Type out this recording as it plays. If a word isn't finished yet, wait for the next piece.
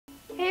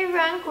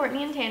everyone,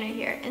 Courtney and Tanner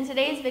here. In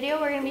today's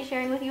video, we're going to be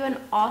sharing with you an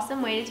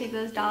awesome way to take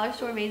those dollar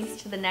store vases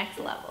to the next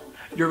level.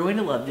 You're going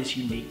to love this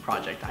unique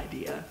project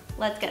idea.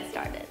 Let's get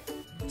started.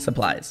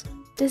 Supplies: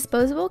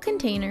 disposable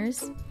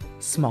containers,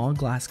 small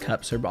glass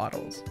cups or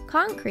bottles,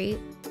 concrete,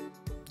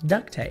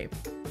 duct tape,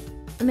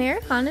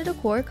 Americana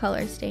Decor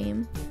Color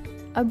Stain,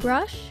 a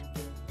brush,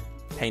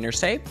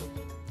 painter's tape,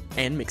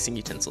 and mixing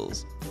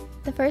utensils.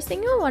 The first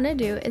thing you'll want to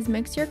do is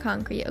mix your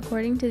concrete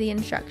according to the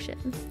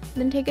instructions.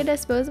 Then take a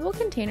disposable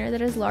container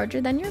that is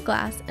larger than your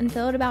glass and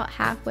fill it about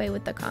halfway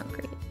with the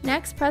concrete.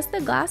 Next, press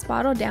the glass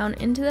bottle down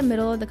into the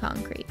middle of the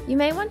concrete. You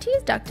may want to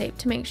use duct tape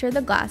to make sure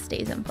the glass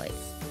stays in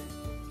place.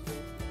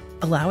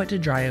 Allow it to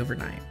dry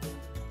overnight.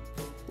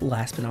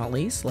 Last but not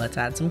least, let's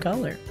add some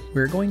color.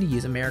 We're going to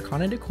use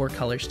Americana Decor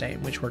Color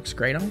Stain, which works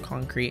great on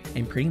concrete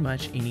and pretty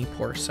much any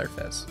porous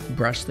surface.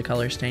 Brush the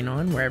color stain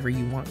on wherever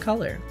you want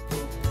color.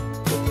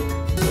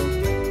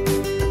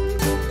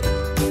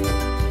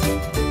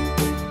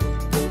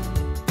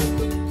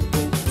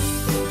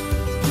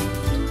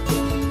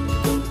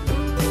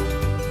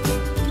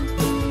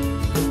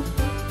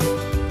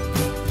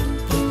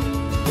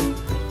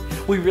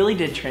 We really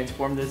did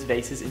transform those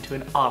vases into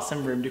an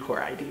awesome room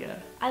decor idea.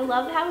 I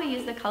love how we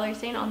used the color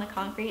stain on the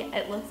concrete.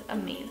 It looks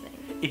amazing.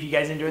 If you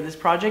guys enjoyed this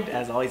project,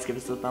 as always, give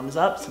us a thumbs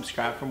up,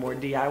 subscribe for more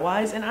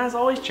DIYs, and as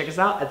always, check us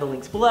out at the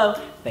links below.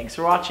 Thanks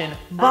for watching.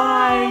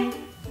 Bye!